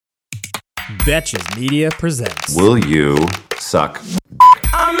Betches Media presents. Will you suck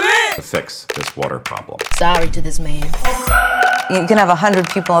I'm lit! to fix this water problem? Sorry to this man. You can have 100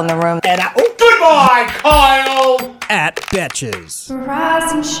 people in the room. And goodbye, Kyle! At Betches.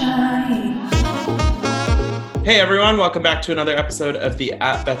 Rise and shine. Hey everyone, welcome back to another episode of the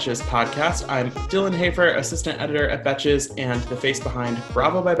At Betches podcast. I'm Dylan Hafer, assistant editor at Betches and the face behind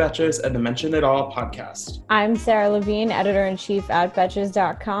Bravo by Betches and the Mention It All podcast. I'm Sarah Levine, editor-in-chief at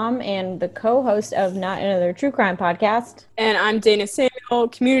Betches.com and the co-host of Not Another True Crime podcast. And I'm Dana Samuel,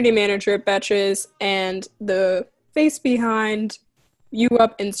 community manager at Betches and the face behind You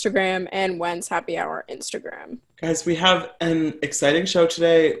Up Instagram and When's Happy Hour Instagram. Guys, we have an exciting show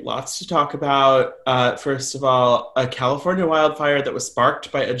today. Lots to talk about. First of all, a California wildfire that was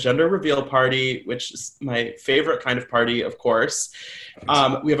sparked by a gender reveal party, which is my favorite kind of party, of course.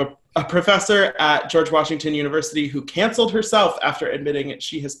 We have a professor at George Washington University who canceled herself after admitting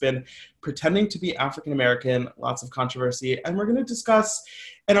she has been pretending to be African American. Lots of controversy. And we're going to discuss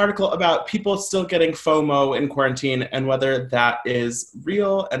an article about people still getting FOMO in quarantine and whether that is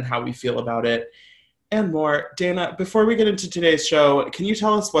real and how we feel about it. And more. Dana, before we get into today's show, can you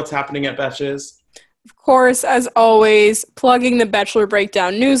tell us what's happening at Betches? Of course, as always, plugging the Bachelor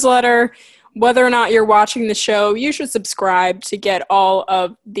Breakdown newsletter. Whether or not you're watching the show, you should subscribe to get all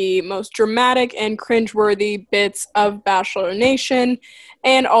of the most dramatic and cringeworthy bits of Bachelor Nation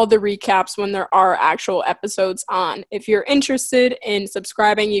and all the recaps when there are actual episodes on. If you're interested in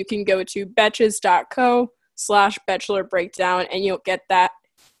subscribing, you can go to betches.co/Bachelor Breakdown and you'll get that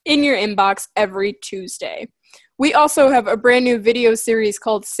in your inbox every Tuesday. We also have a brand new video series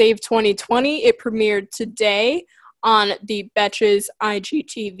called Save 2020. It premiered today on the Betches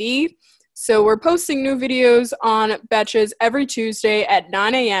IGTV. So we're posting new videos on Betches every Tuesday at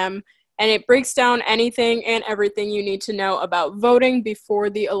 9 a.m. and it breaks down anything and everything you need to know about voting before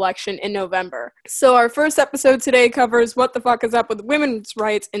the election in November. So our first episode today covers what the fuck is up with women's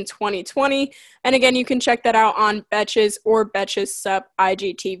rights in 2020. And again, you can check that out on Betches or Betches Sup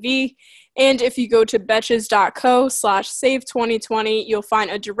IGTV. And if you go to betches.co/save2020, you'll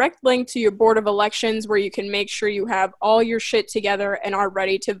find a direct link to your Board of Elections where you can make sure you have all your shit together and are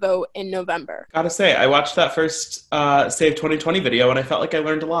ready to vote in November. Gotta say, I watched that first Save 2020 video and I felt like I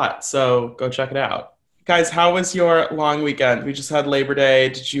learned a lot, so go check it out. Guys, how was your long weekend? We just had Labor Day.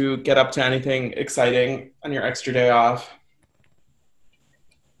 Did you get up to anything exciting on your extra day off?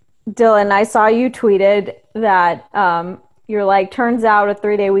 Dylan, I saw you tweeted that you're like, turns out a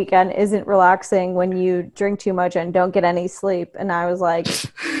 3-day weekend isn't relaxing when you drink too much and don't get any sleep. And I was like,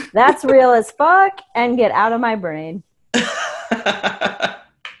 that's real as fuck and get out of my brain.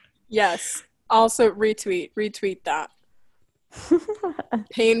 Yes. Also retweet that.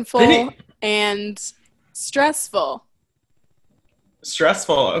 Painful and stressful.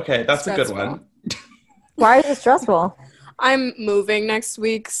 Stressful. Okay, that's Stressful. a good one. Why is it stressful? I'm moving next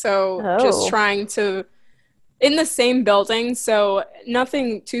week, so Oh. just trying to, in the same building, so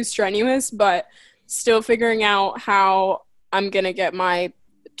nothing too strenuous, but still figuring out how I'm going to get my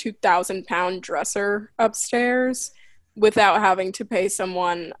 2,000-pound dresser upstairs without having to pay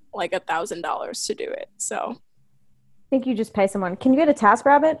someone like $1,000 to do it. So I think you just pay someone. Can you get a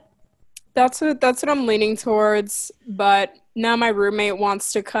TaskRabbit? that's what I'm leaning towards, but now my roommate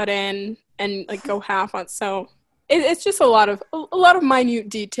wants to cut in and like go half on, so it's just a lot of minute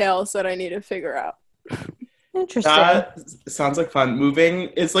details that I need to figure out. Interesting. That sounds like fun. Moving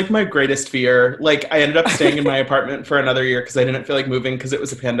is like my greatest fear. Like I ended up staying in my apartment for another year because I didn't feel like moving because it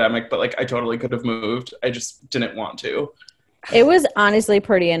was a pandemic, but like I totally could have moved. I just didn't want to. It was honestly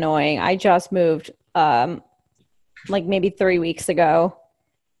pretty annoying. I just moved like maybe 3 weeks ago.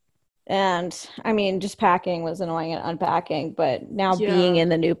 And I mean, just packing was annoying and unpacking, but now being in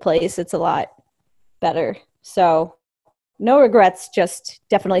the new place, it's a lot better. So no regrets, just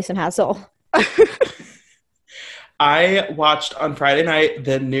definitely some hassle. I watched on Friday night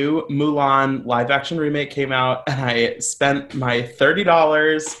the new Mulan live action remake came out and I spent my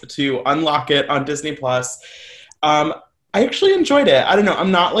 $30 to unlock it on Disney Plus. I actually enjoyed it. I don't know.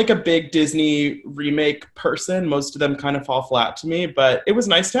 I'm not like a big Disney remake person. Most of them kind of fall flat to me, but it was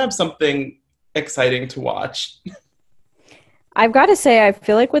nice to have something exciting to watch. I've got to say, I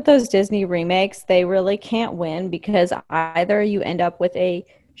feel like with those Disney remakes, they really can't win because either you end up with a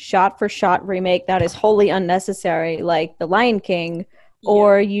shot-for-shot remake that is wholly unnecessary, like The Lion King,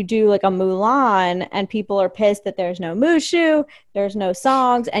 or you do like a Mulan and people are pissed that there's no Mushu, there's no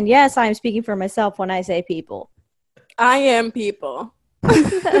songs, and yes, I'm speaking for myself when I say people. I am people.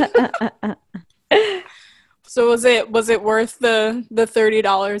 So was it worth the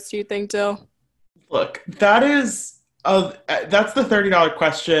 $30, do you think, Dill? Look, that is That's the $30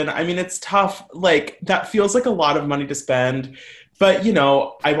 question. I mean, it's tough. Like, that feels like a lot of money to spend. But, you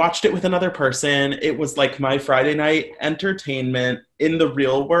know, I watched it with another person. It was like my Friday night entertainment in the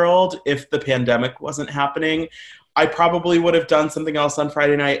real world. If the pandemic wasn't happening, I probably would have done something else on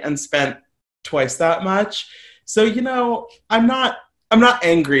Friday night and spent twice that much. So, you know, I'm not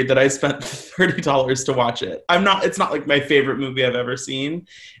angry that I spent $30 to watch it. It's not like my favorite movie I've ever seen.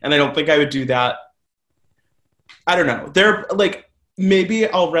 And I don't think I would do that. I don't know. Maybe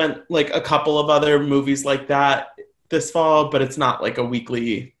I'll rent like a couple of other movies like that this fall, but it's not like a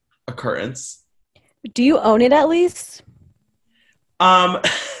weekly occurrence. Do you own it at least? I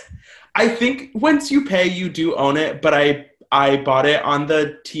think once you pay, you do own it, but I bought it on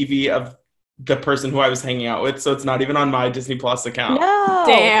the TV of the person who I was hanging out with, so it's not even on my Disney Plus account. No.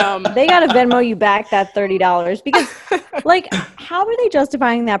 Damn. They got to Venmo you back that $30 because, like, how are they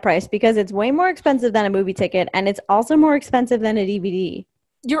justifying that price? Because it's way more expensive than a movie ticket, and it's also more expensive than a DVD.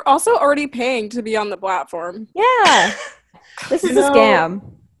 You're also already paying to be on the platform. Yeah. This is a scam.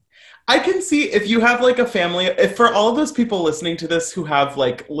 I can see if you have like a family, if for all of those people listening to this who have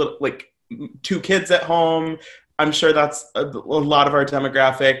like two kids at home, I'm sure that's a lot of our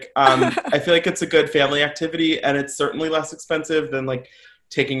demographic. I feel like it's a good family activity, and it's certainly less expensive than like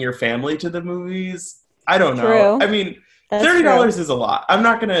taking your family to the movies. I don't know. True. I mean, That's $30 true. is a lot. I'm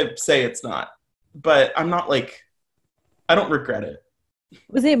not going to say it's not, but I don't regret it.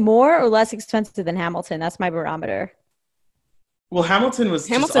 Was it more or less expensive than Hamilton? That's my barometer. Well, Hamilton was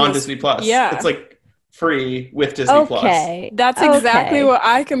just Hamilton on was- Disney Plus. yeah. It's like free with Disney Plus. Okay. That's exactly what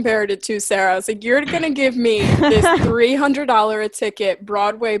I compared it to, Sarah. I was like, you're going to give me this $300 a ticket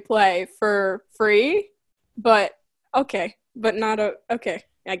Broadway play for free? But, okay. But not okay.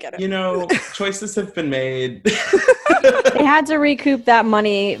 I get it. You know, choices have been made. They had to recoup that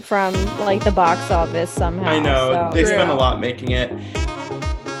money from, like, the box office somehow. I know. so- They spent a lot making it.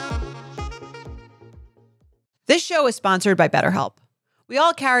 This show is sponsored by BetterHelp. We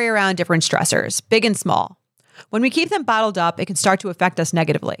all carry around different stressors, big and small. When we keep them bottled up, it can start to affect us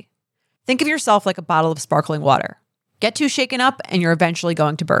negatively. Think of yourself like a bottle of sparkling water. Get too shaken up and you're eventually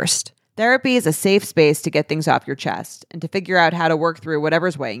going to burst. Therapy is a safe space to get things off your chest and to figure out how to work through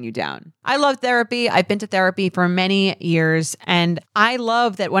whatever's weighing you down. I love therapy. I've been to therapy for many years, and I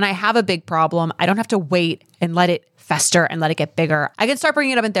love that when I have a big problem, I don't have to wait and let it fester and let it get bigger. I can start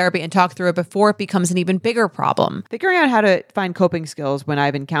bringing it up in therapy and talk through it before it becomes an even bigger problem. Figuring out how to find coping skills when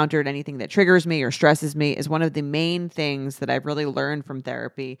I've encountered anything that triggers me or stresses me is one of the main things that I've really learned from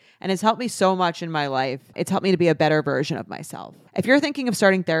therapy and has helped me so much in my life. It's helped me to be a better version of myself. If you're thinking of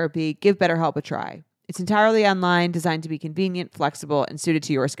starting therapy, give BetterHelp a try. It's entirely online, designed to be convenient, flexible, and suited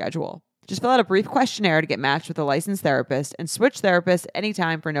to your schedule. Just fill out a brief questionnaire to get matched with a licensed therapist and switch therapists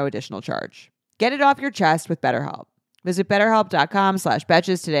anytime for no additional charge. Get it off your chest with BetterHelp. Visit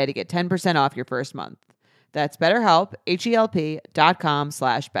BetterHelp.com/Betches today to get 10% off your first month. That's BetterHelp,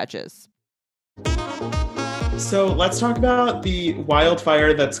 HELP.com/Betches. So let's talk about the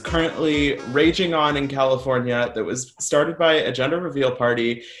wildfire that's currently raging on in California that was started by a gender reveal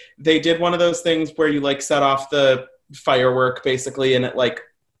party. They did one of those things where you like set off the firework basically and it like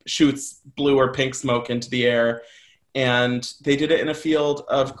shoots blue or pink smoke into the air. And they did it in a field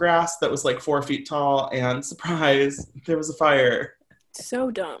of grass that was like 4 feet tall, and surprise, there was a fire.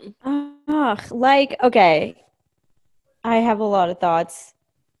 So dumb. Okay. I have a lot of thoughts.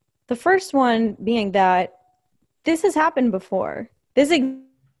 The first one being that this has happened before. This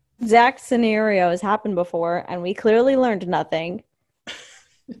exact scenario has happened before, and we clearly learned nothing.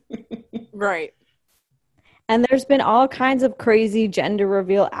 Right. And there's been all kinds of crazy gender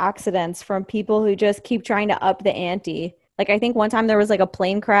reveal accidents from people who just keep trying to up the ante. Like, I think one time there was like a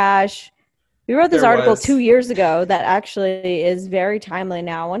plane crash. We wrote this article 2 years ago that actually is very timely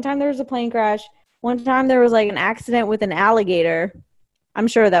now. One time there was a plane crash. One time there was like an accident with an alligator. I'm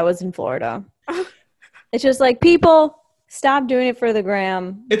sure that was in Florida. It's just like, people, stop doing it for the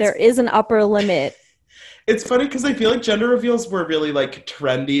gram. There is an upper limit. It's funny because I feel like gender reveals were really like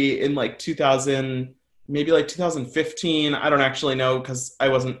trendy in like 2000, maybe like 2015. I don't actually know because I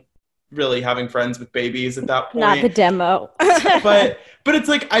wasn't really having friends with babies at that point. Not the demo. but it's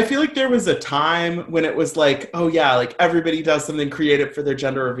like, I feel like there was a time when it was like, oh yeah, like everybody does something creative for their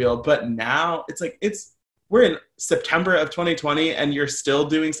gender reveal. But now it's like, we're in September of 2020 and you're still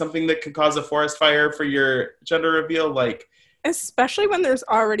doing something that could cause a forest fire for your gender reveal. Like, especially when there's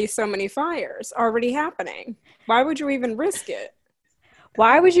already so many fires already happening. Why would you even risk it?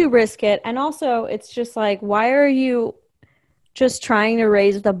 Why would you risk it? And also, it's just like, why are you just trying to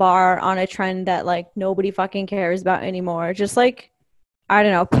raise the bar on a trend that like nobody fucking cares about anymore? Just like, I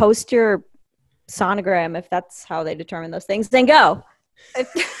don't know, post your sonogram, if that's how they determine those things, then go. We're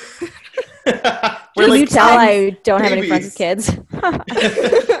Can you like, tell "Sign I don't have any friends babies." with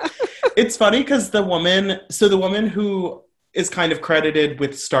kids? It's funny because the woman who is kind of credited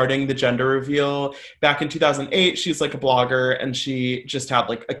with starting the gender reveal back in 2008, she's like a blogger, and she just had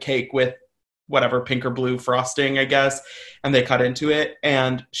like a cake with whatever pink or blue frosting, I guess, and they cut into it.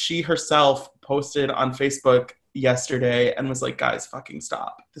 And she herself posted on Facebook yesterday and was like, guys, fucking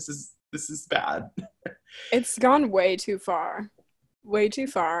stop. This is bad. It's gone way too far. Way too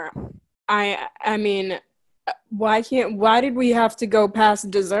far. I mean, why did we have to go past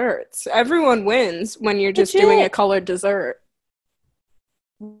desserts? Everyone wins when you're just doing a colored dessert.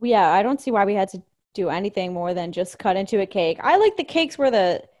 Yeah, I don't see why we had to do anything more than just cut into a cake. I like the cakes where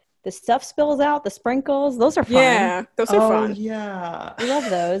the stuff spills out, the sprinkles. Those are fun. Yeah, those are fun. Yeah. I love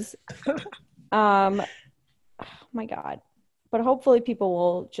those. Oh my God. But hopefully people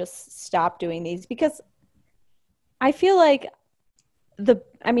will just stop doing these, because I feel like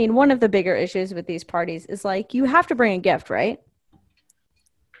one of the bigger issues with these parties is like, you have to bring a gift, right?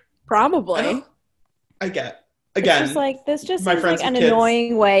 Probably. I get. Again, it's just like, this just my seems friends like an with kids.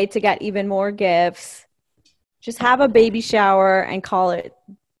 annoying way to get even more gifts. Just have a baby shower and call it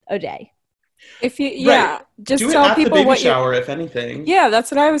a day. If you, Right. just Do tell it at people the baby what shower, if anything. Yeah, that's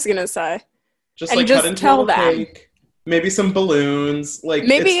what I was gonna say. Just And like just cut into tell a little them. cake, maybe some balloons. Like,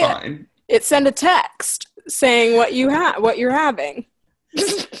 Maybe it's fine. Send a text saying what you're having.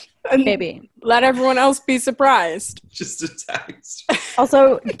 And Maybe. let everyone else be surprised. Just a text.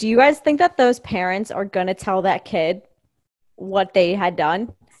 Also, do you guys think that those parents are going to tell that kid what they had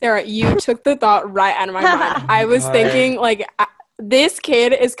done? Sarah, you took the thought right out of my mind. I was thinking, like, this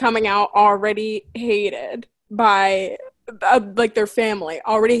kid is coming out already hated by, like, their family,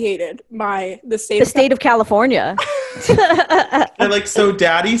 already hated by the state of California. They're like, so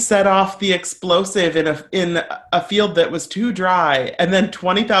daddy set off the explosive in a field that was too dry, and then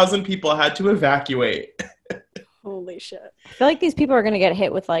 20,000 people had to evacuate. Holy shit. I feel like these people are going to get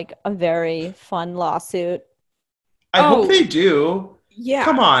hit with like a very fun lawsuit. I hope they do. Yeah.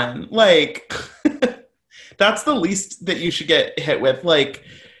 Come on. Like, that's the least that you should get hit with. Like,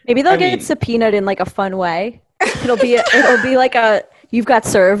 Maybe they'll get subpoenaed in like a fun way. It'll be like a "you've got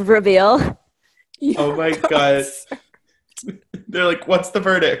served" reveal. Oh my God. They're like, what's the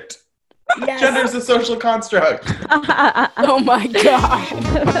verdict? Yes. Gender's a social construct. Oh my God.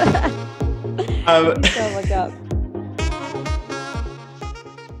 Look up.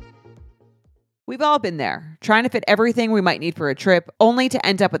 We've all been there, trying to fit everything we might need for a trip, only to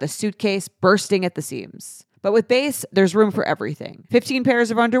end up with a suitcase bursting at the seams. But with Base, there's room for everything. 15 pairs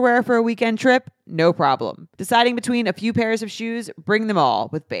of underwear for a weekend trip? No problem. Deciding between a few pairs of shoes? Bring them all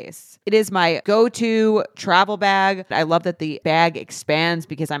with Base. It is my go-to travel bag. I love that the bag expands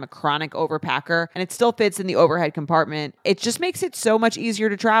because I'm a chronic overpacker, and it still fits in the overhead compartment. It just makes it so much easier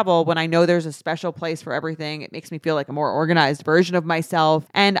to travel when I know there's a special place for everything. It makes me feel like a more organized version of myself.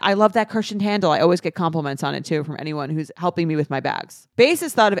 And I love that cushioned handle. I always get compliments on it too from anyone who's helping me with my bags. Base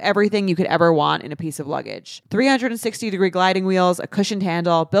has thought of everything you could ever want in a piece of luggage. 360-degree gliding wheels, a cushioned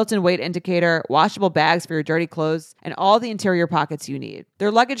handle, built-in weight indicator, washable bags for your dirty clothes, and all the interior pockets you need.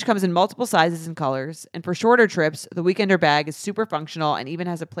 Their luggage comes in multiple sizes and colors, and for shorter trips, the Weekender bag is super functional and even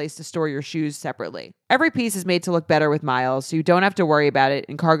has a place to store your shoes separately. Every piece is made to look better with miles, so you don't have to worry about it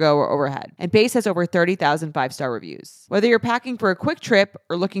in cargo or overhead. And Base has over 30,000 five-star reviews. Whether you're packing for a quick trip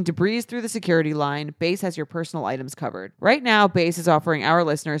or looking to breeze through the security line, Base has your personal items covered. Right now, Base is offering our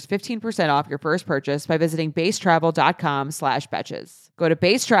listeners 15% off your first purchase by visiting basetravel.com/betches. Go to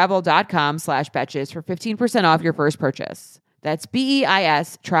basetravel.com/betches for 15% off your first purchase. That's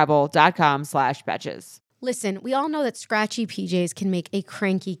BEIS travel.com/betches. Listen, we all know that scratchy PJs can make a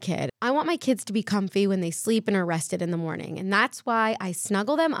cranky kid. I want my kids to be comfy when they sleep and are rested in the morning, and that's why I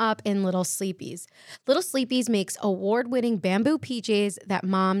snuggle them up in Little Sleepies. Little Sleepies makes award-winning bamboo PJs that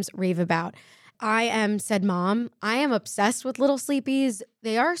moms rave about. I am said mom. I am obsessed with Little Sleepies.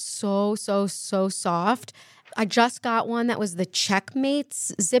 They are so, so, so soft. I just got one that was the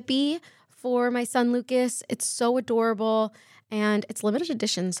Checkmates Zippy for my son Lucas. It's so adorable. And it's limited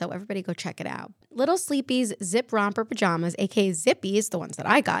edition, so everybody go check it out. Little Sleepy's Zip Romper Pajamas, aka Zippies, the ones that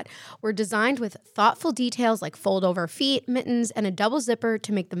I got, were designed with thoughtful details like fold-over feet, mittens, and a double zipper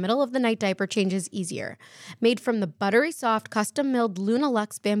to make the middle-of-the-night diaper changes easier. Made from the buttery soft, custom-milled Luna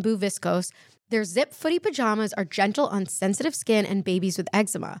Luxe bamboo viscose, their Zip Footy pajamas are gentle on sensitive skin and babies with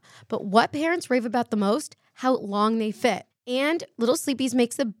eczema. But what parents rave about the most? How long they fit. And Little Sleepies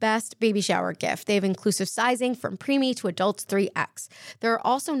makes the best baby shower gift. They have inclusive sizing from preemie to adults 3X. There are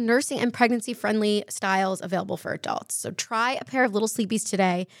also nursing and pregnancy-friendly styles available for adults. So try a pair of Little Sleepies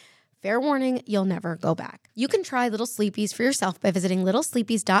today. Fair warning, you'll never go back. You can try Little Sleepies for yourself by visiting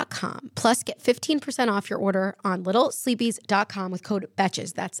littlesleepies.com. Plus, get 15% off your order on littlesleepies.com with code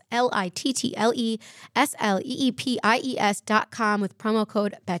BETCHES. That's LITTLESLEEPIES.com with promo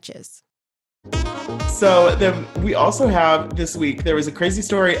code BETCHES. So then we also have this week, there was a crazy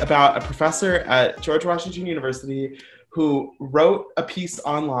story about a professor at George Washington University who wrote a piece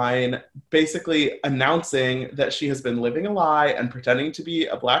online basically announcing that she has been living a lie and pretending to be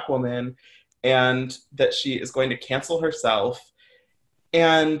a Black woman and that she is going to cancel herself.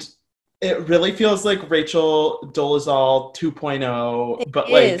 And it really feels like Rachel Dolezal 2.0, but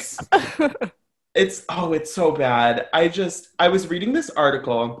like it's so bad. I was reading this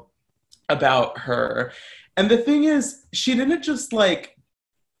article about her, and the thing is, she didn't just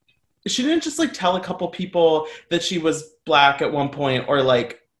tell a couple people that she was Black at one point or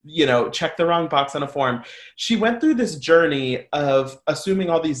check the wrong box on a form. She went through this journey of assuming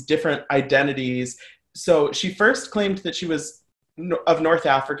all these different identities. So she first claimed that she was of North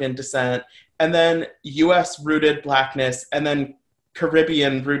African descent, and then US rooted Blackness, and then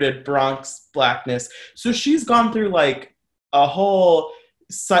Caribbean rooted Bronx Blackness. So she's gone through a whole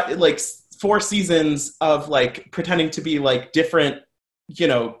 4 seasons of pretending to be different,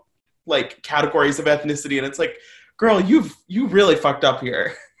 categories of ethnicity, and it's girl, you really fucked up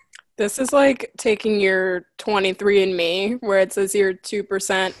here. This is like taking your 23andMe, where it says you're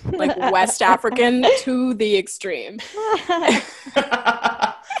 2% West African, to the extreme.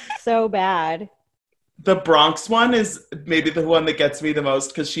 So bad. The Bronx one is maybe the one that gets me the most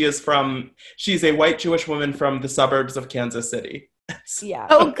because she's a white Jewish woman from the suburbs of Kansas City. Yeah.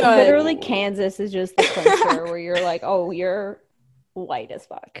 Oh, good. Literally, Kansas is just the clincher where you're like, oh, you're white as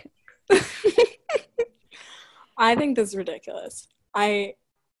fuck. I think this is ridiculous.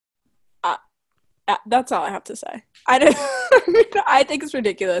 That's all I have to say. I think it's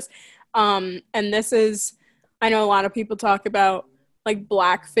ridiculous. And this is, I know a lot of people talk about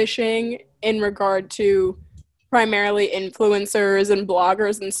blackfishing in regard to primarily influencers and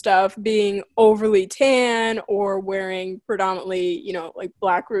bloggers and stuff being overly tan or wearing predominantly,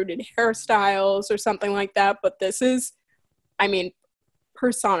 Black rooted hairstyles or something like that. But this is,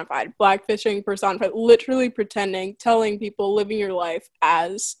 personified, blackfishing personified, literally pretending, telling people, living your life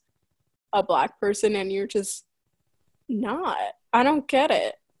as a Black person, and you're just not. I don't get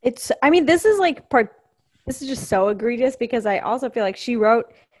it. This is just so egregious because I also feel like she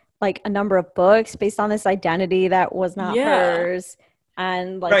wrote a number of books based on this identity that was not hers,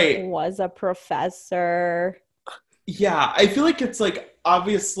 and was a professor. Yeah, I feel like it's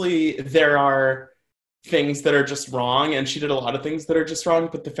obviously there are things that are just wrong, and she did a lot of things that are just wrong,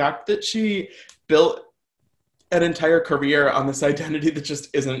 but the fact that she built an entire career on this identity that just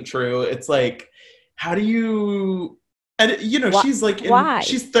isn't true, it's how do you, and she's why?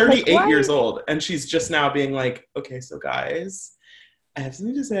 She's 38 years old, and she's just now being okay, so guys, I have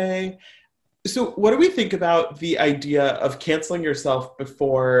something to say. So what do we think about the idea of canceling yourself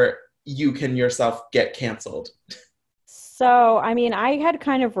before you can yourself get canceled? So, I had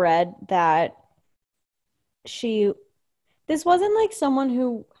kind of read that this wasn't someone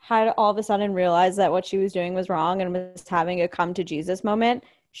who had all of a sudden realized that what she was doing was wrong and was having a come to Jesus moment.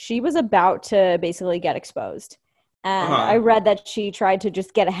 She was about to basically get exposed. And I read that she tried to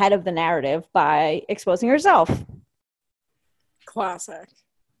just get ahead of the narrative by exposing herself. Classic.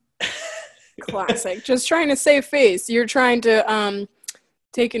 Just trying to save face. You're trying to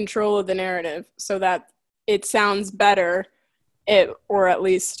take control of the narrative so that it sounds better, or at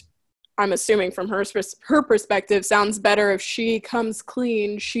least I'm assuming from her perspective, sounds better if she comes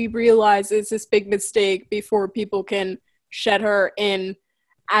clean, she realizes this big mistake before people can shed her in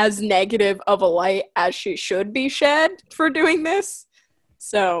as negative of a light as she should be shed for doing this.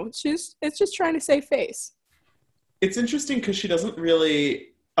 So it's just trying to save face. It's interesting because she doesn't really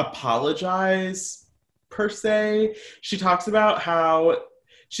apologize per se. She talks about how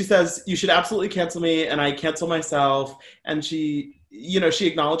she says, you should absolutely cancel me, and I cancel myself. And she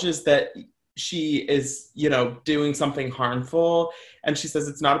acknowledges that she is, doing something harmful. And she says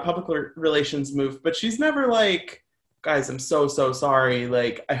it's not a public relations move, but she's never guys, I'm so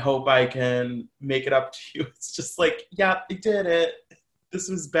sorry. I hope I can make it up to you. It's just yeah, I did it. This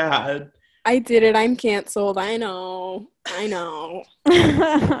was bad. I did it. I'm canceled. I know.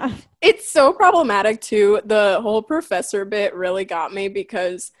 It's so problematic too. The whole professor bit really got me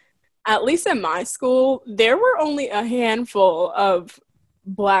because at least in my school, there were only a handful of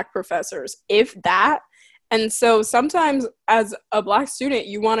Black professors, if that. And so sometimes as a Black student,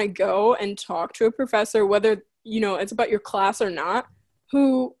 you want to go and talk to a professor, whether, it's about your class or not,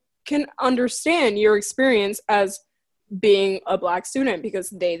 who can understand your experience as being a Black student because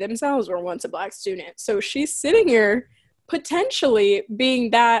they themselves were once a Black student. So she's sitting here potentially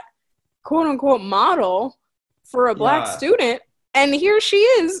being that quote unquote model for a Black student. And here she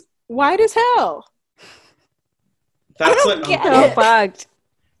is, white as hell. That's So fucked.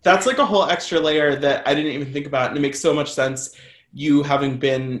 That's like a whole extra layer that I didn't even think about. And it makes so much sense, you having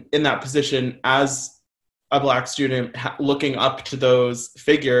been in that position as a Black student, looking up to those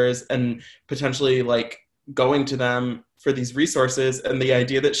figures and potentially like going to them for these resources. And the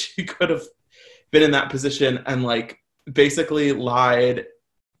idea that she could have been in that position and like basically lied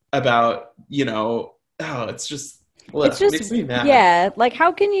about, you know, it's just makes me mad. Yeah, like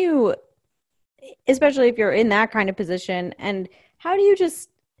how can you, especially if you're in that kind of position, and how do you just,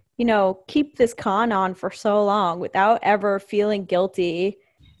 you know, keep this con on for so long without ever feeling guilty?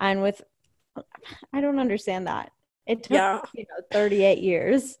 And with, I don't understand that. It took 38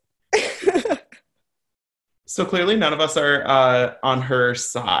 years. So clearly none of us are on her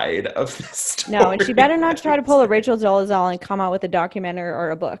side of this story. No, and she better not try to pull a Rachel Dolezal and come out with a documentary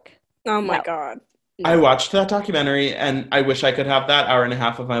or a book. Oh my God. No. I watched that documentary and I wish I could have that hour and a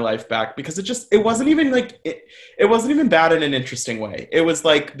half of my life back, because it wasn't even like, it wasn't even bad in an interesting way. It was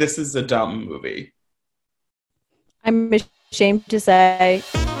like, this is a dumb movie. I'm ashamed to say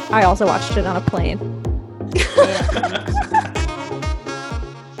I also watched it on a plane.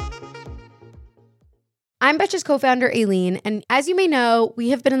 I'm Betches co-founder Aileen, and as you may know,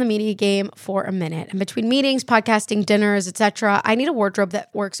 we have been in the media game for a minute. And between meetings, podcasting, dinners, etc., I need a wardrobe that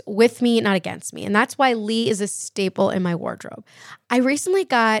works with me, not against me. And that's why Lee is a staple in my wardrobe. I recently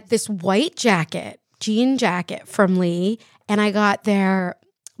got this white jean jacket from Lee, and I got their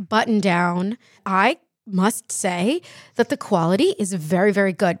button down. I must say that the quality is very,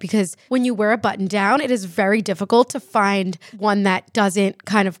 very good, because when you wear a button down, it is very difficult to find one that doesn't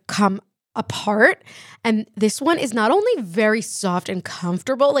kind of come apart. And this one is not only very soft and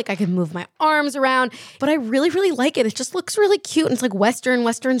comfortable, like I can move my arms around, but I really, really like it. It just looks really cute. And it's like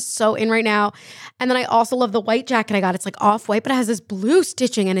Western's so in right now. And then I also love the white jacket I got. It's like off-white, but it has this blue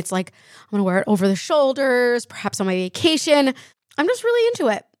stitching, and it's like, I'm gonna wear it over the shoulders, perhaps on my vacation. I'm just really into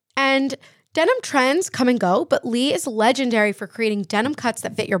it. And denim trends come and go, but Lee is legendary for creating denim cuts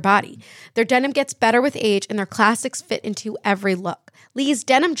that fit your body. Their denim gets better with age, and their classics fit into every look. Lee's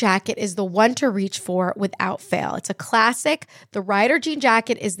denim jacket is the one to reach for without fail. It's a classic. The Rider jean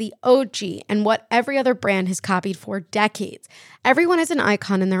jacket is the OG and what every other brand has copied for decades. Everyone is an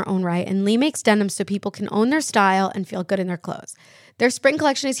icon in their own right, and Lee makes denim so people can own their style and feel good in their clothes. Their spring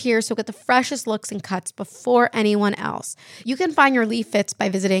collection is here, so get the freshest looks and cuts before anyone else. You can find your Lee fits by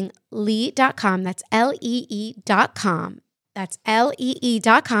visiting lee.com. That's Lee.com. That's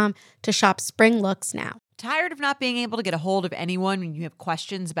Lee.com to shop spring looks now. Tired of not being able to get a hold of anyone when you have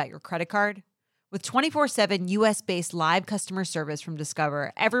questions about your credit card? With 24/7 US-based live customer service from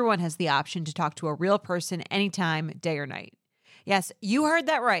Discover, everyone has the option to talk to a real person anytime, day or night. Yes, you heard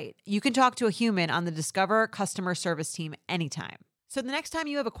that right. You can talk to a human on the Discover customer service team anytime. So the next time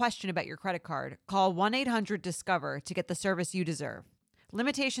you have a question about your credit card, call 1-800-DISCOVER to get the service you deserve.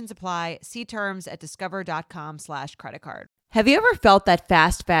 Limitations apply. See terms at discover.com/creditcard. Have you ever felt that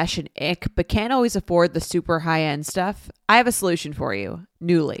fast fashion ick but can't always afford the super high-end stuff? I have a solution for you.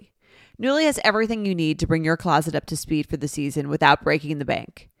 Nuuly. Nuuly has everything you need to bring your closet up to speed for the season without breaking the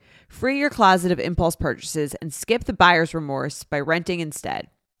bank. Free your closet of impulse purchases and skip the buyer's remorse by renting instead.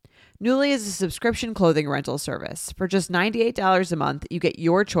 Nuuly is a subscription clothing rental service. For just $98 a month, you get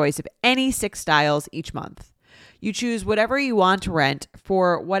your choice of any 6 styles each month. You choose whatever you want to rent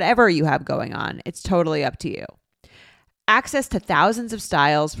for whatever you have going on. It's totally up to you. Access to thousands of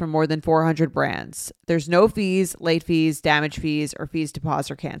styles from more than 400 brands. There's no fees, late fees, damage fees, or fees to pause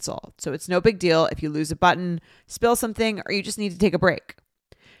or cancel. So it's no big deal if you lose a button, spill something, or you just need to take a break.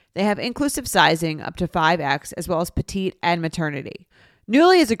 They have inclusive sizing up to 5X, as well as petite and maternity.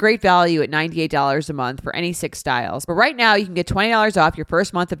 Nuuly is a great value at $98 a month for any 6 styles. But right now, you can get $20 off your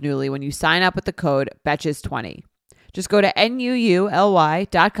first month of Nuuly when you sign up with the code BETCHES20. Just go to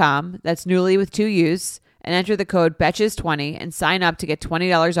NUULY.com, that's Nuuly with 2 U's, and enter the code BETCHES20 and sign up to get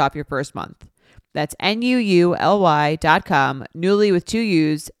 $20 off your first month. That's NUULY.com, Nuuly with 2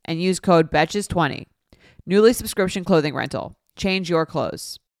 U's, and use code BETCHES20. Nuuly subscription clothing rental. Change your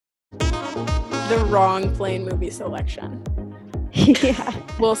clothes. The wrong plane movie selection. Yeah.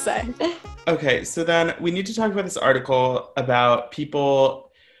 We'll say. Okay, so then we need to talk about this article about people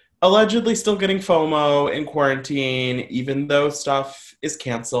allegedly still getting FOMO in quarantine, even though stuff is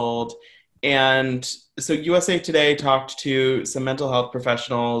canceled. And so USA Today talked to some mental health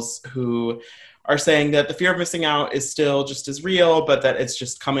professionals who are saying that the fear of missing out is still just as real, but that it's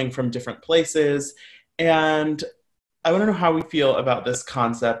just coming from different places. And I want to know how we feel about this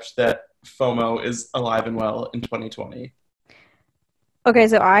concept that FOMO is alive and well in 2020. Okay,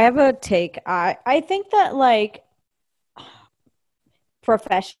 so I have a take. I think that like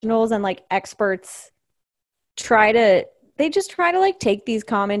professionals and like experts try to like take these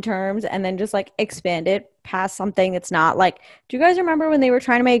common terms and then just like expand it past something that's not like, do you guys remember when they were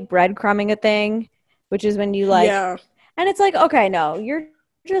trying to make breadcrumbing a thing, which is when you like, Yeah. and it's like, okay, no, you're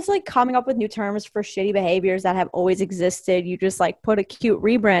just like coming up with new terms for shitty behaviors that have always existed. You just like put a cute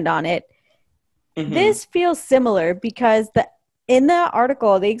rebrand on it. Mhm. This feels similar because in the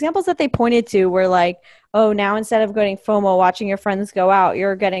article, the examples that they pointed to were like, oh, now instead of getting FOMO watching your friends go out,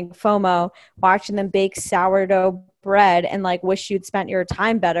 you're getting FOMO watching them bake sourdough bread and like wish you'd spent your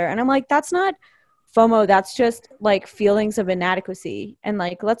time better. And I'm like, that's not FOMO. That's just like feelings of inadequacy. And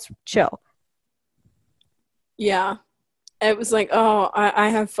like, let's chill. Yeah. It was like, oh, I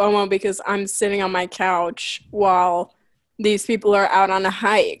have FOMO because I'm sitting on my couch while these people are out on a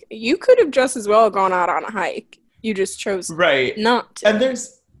hike. You could have just as well gone out on a hike. You just chose Right. not to. And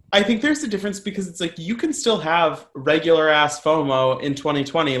I think there's a difference because it's like you can still have regular ass FOMO in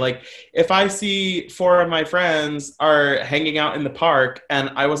 2020. Like if I see 4 of my friends are hanging out in the park and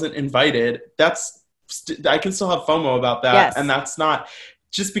I wasn't invited, I can still have FOMO about that. Yes. And that's not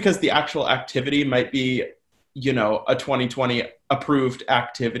just because the actual activity might be, you know, a 2020 approved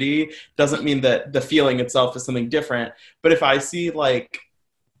activity doesn't mean that the feeling itself is something different. But if I see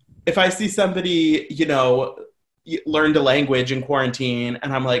somebody, you know, learned a language in quarantine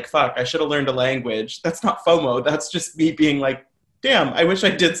and I'm like, fuck, I should have learned a language. That's not FOMO. That's just me being like, damn, I wish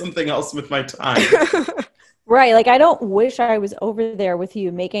I did something else with my time. Right. Like, I don't wish I was over there with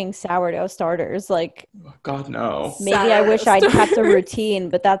you making sourdough starters. Like, God, no. maybe I wish I'd kept a routine,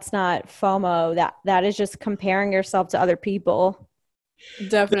 but that's not FOMO. That is just comparing yourself to other people.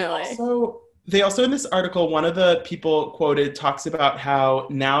 Definitely. They also in this article, one of the people quoted talks about how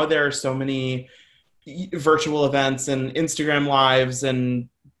now there are so many virtual events and Instagram lives and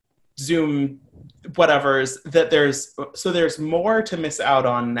Zoom whatevers that there's more to miss out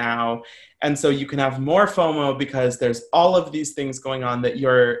on now. And so you can have more FOMO because there's all of these things going on that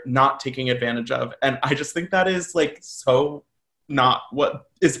you're not taking advantage of. And I just think that is like so not what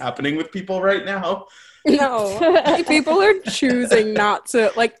is happening with people right now. No, people are choosing not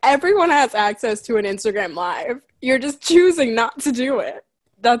to. Like, everyone has access to an Instagram live. You're just choosing not to do it.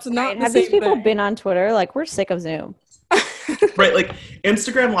 That's not the Have same these people thing. been on Twitter? Like, we're sick of Zoom. Right, like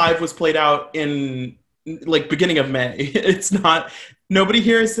Instagram Live was played out in like beginning of May. It's not, nobody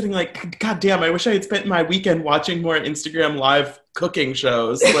here is sitting like, God damn, I wish I had spent my weekend watching more Instagram Live cooking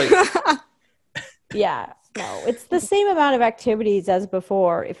shows. Like, Yeah, no, it's the same amount of activities as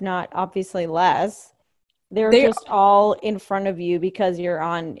before, if not obviously less. They're just all in front of you because you're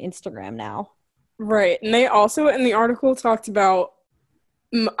on Instagram now. Right. And they also, in the article, talked about,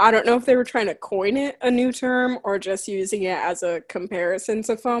 I don't know if they were trying to coin it a new term or just using it as a comparison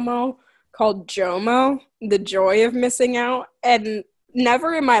to FOMO, called JOMO, the joy of missing out. And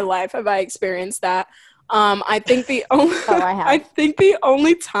never in my life have I experienced that. I think the only I think the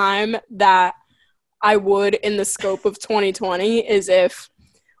only time that I would in the scope of 2020 is if,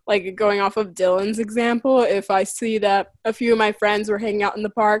 like, going off of Dylan's example, if I see that a few of my friends were hanging out in the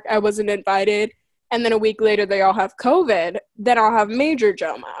park, I wasn't invited, and then a week later they all have COVID, then I'll have major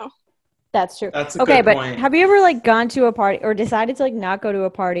JOMO. That's true. That's a okay, good but point. have you ever like gone to a party or decided to like not go to a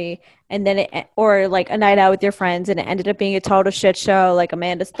party and then or like a night out with your friends and it ended up being a total shit show? Like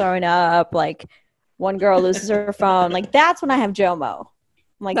Amanda's throwing up, like one girl loses her phone. Like that's when I have JOMO.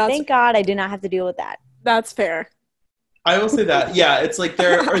 I'm like, thank God I did not have to deal with that. That's fair. I will say that. Yeah, it's like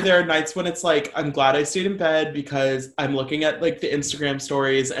there are nights when it's like, I'm glad I stayed in bed because I'm looking at like the Instagram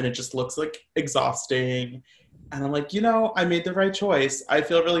stories and it just looks like exhausting. And I'm like, you know, I made the right choice. I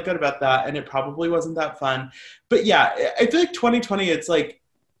feel really good about that. And it probably wasn't that fun. But yeah, I feel like 2020, it's like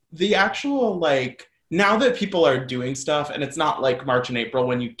the actual, like, now that people are doing stuff and it's not like March and April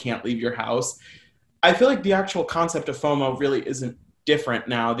when you can't leave your house, I feel like the actual concept of FOMO really isn't different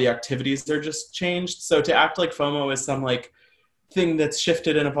now. The activities are just changed. So to act like FOMO is some like thing that's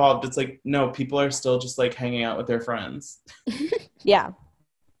shifted and evolved, it's like, no, people are still just like hanging out with their friends. Yeah.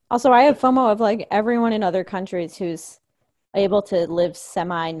 Also, I have FOMO of like everyone in other countries who's able to live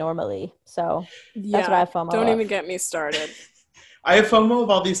semi-normally. So that's what I have FOMO Don't of. even get me started. I have FOMO of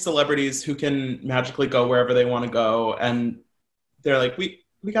all these celebrities who can magically go wherever they want to go. And they're like, we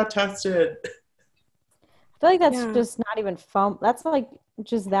got tested. I feel like that's just not even FOMO. That's like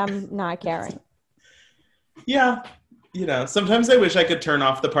just them not caring. Yeah. You know, sometimes I wish I could turn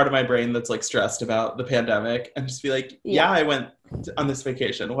off the part of my brain that's like stressed about the pandemic and just be like, yeah, I went on this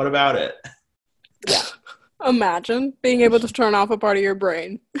vacation. What about it? Yeah. Imagine being able to turn off a part of your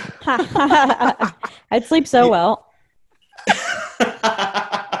brain. I'd sleep so well.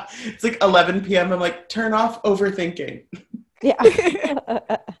 It's like 11 p.m. I'm like, turn off overthinking. Yeah.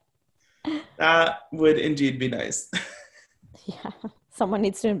 That would indeed be nice. Yeah. Someone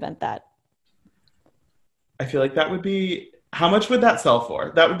needs to invent that. I feel like that would be, how much would that sell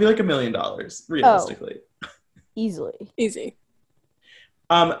for? That would be like $1 million, realistically. Easily. Easy.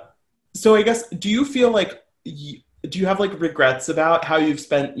 So I guess, do you feel like, do you have like regrets about how you've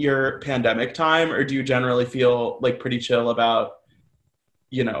spent your pandemic time, or do you generally feel like pretty chill about,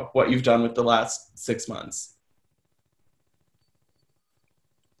 you know, what you've done with the last 6 months?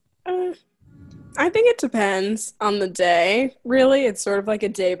 I think it depends on the day. Really, it's sort of like a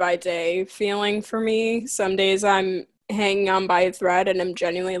day-by-day feeling for me. Some days I'm hanging on by a thread and I'm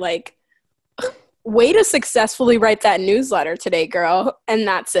genuinely like, way to successfully write that newsletter today, girl. And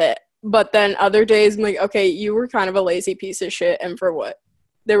that's it. But then other days I'm like, okay, you were kind of a lazy piece of shit. And for what?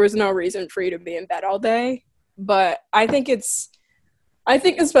 There was no reason for you to be in bed all day. But I think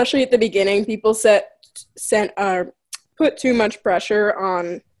especially at the beginning, people put too much pressure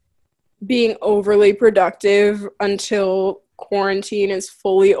on being overly productive until quarantine is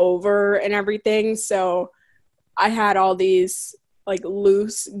fully over and everything. So I had all these like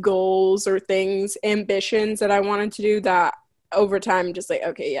loose goals or things, ambitions that I wanted to do that over time just like,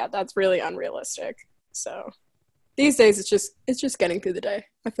 okay, yeah, that's really unrealistic. So these days it's just getting through the day.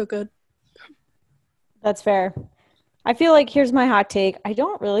 I feel good. That's fair. I feel like, here's my hot take. I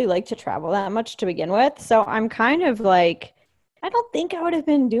don't really like to travel that much to begin with. So I'm kind of like, I don't think I would have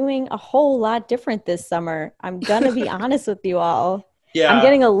been doing a whole lot different this summer. I'm going to be honest with you all. Yeah. I'm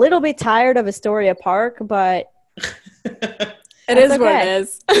getting a little bit tired of Astoria Park, but it is okay. What it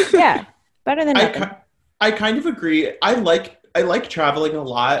is. Yeah. Better than nothing. I kind of agree. I like traveling a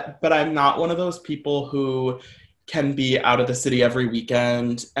lot, but I'm not one of those people who can be out of the city every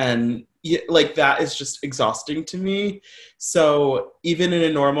weekend, and like that is just exhausting to me. So even in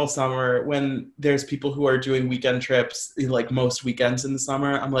a normal summer, when there's people who are doing weekend trips, like most weekends in the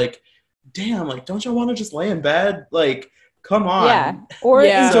summer, I'm like, damn, like, don't you want to just lay in bed? Like, come on. Yeah. Or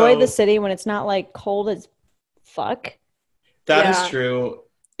enjoy the city when it's not like cold as fuck. That is true.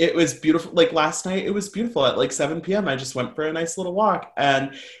 It was beautiful. Like last night, it was beautiful at like 7 p.m. I just went for a nice little walk.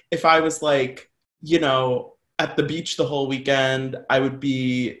 And if I was like, you know, at the beach the whole weekend, I would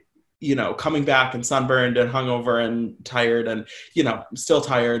be, you know, coming back and sunburned and hungover and tired, and, you know, still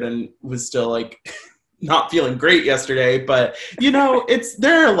tired and was still like not feeling great yesterday. But, you know,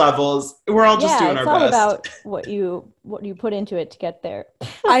 there are levels. We're all just doing our best. It's all about what you put into it to get there.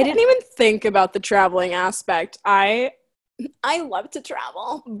 I didn't even think about the traveling aspect. I love to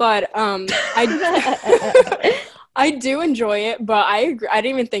travel, but I do enjoy it, but I agree. I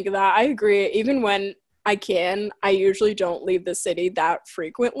didn't even think of that. I agree. Even when I can, I usually don't leave the city that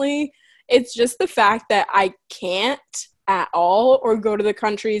frequently. It's just the fact that I can't at all, or go to the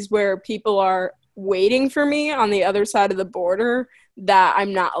countries where people are waiting for me on the other side of the border that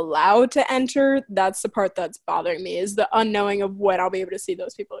I'm not allowed to enter. That's the part that's bothering me, is the unknowing of when I'll be able to see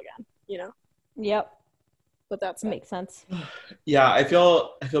those people again, you know? Yep. But that makes sense. Yeah, I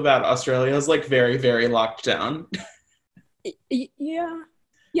feel bad. Australia is like very, very locked down. Yeah.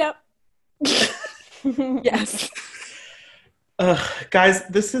 Yep. Yes. Guys,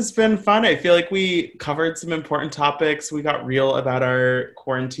 this has been fun. I feel like we covered some important topics. We got real about our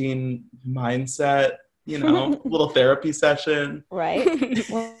quarantine mindset, you know, little therapy session. Right.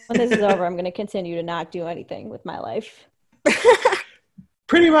 When this is over, I'm going to continue to not do anything with my life.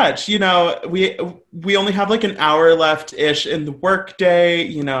 Pretty much, you know, we only have like an hour left-ish in the work day.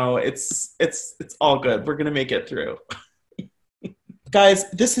 You know, it's all good. We're going to make it through.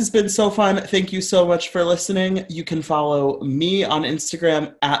 Guys, this has been so fun. Thank you so much for listening. You can follow me on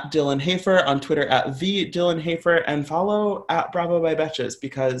Instagram at Dylan Hafer, on Twitter at the Dylan Hafer, and follow at Bravo by Betches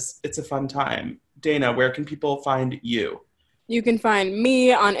because it's a fun time. Dana, where can people find you? You can find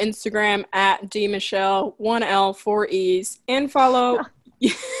me on Instagram at dmichelle, 1L, 4 E's, and follow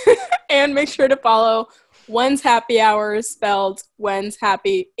and make sure to follow When's Happy Hour, spelled When's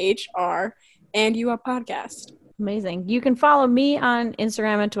Happy HR, and You Up Podcast. Amazing. You can follow me on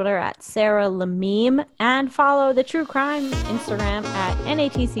Instagram and Twitter at Sarah Lameme, and follow the True Crime Instagram at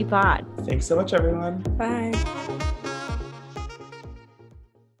NATC Pod. Thanks so much, everyone. Bye.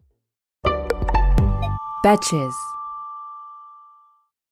 Betches.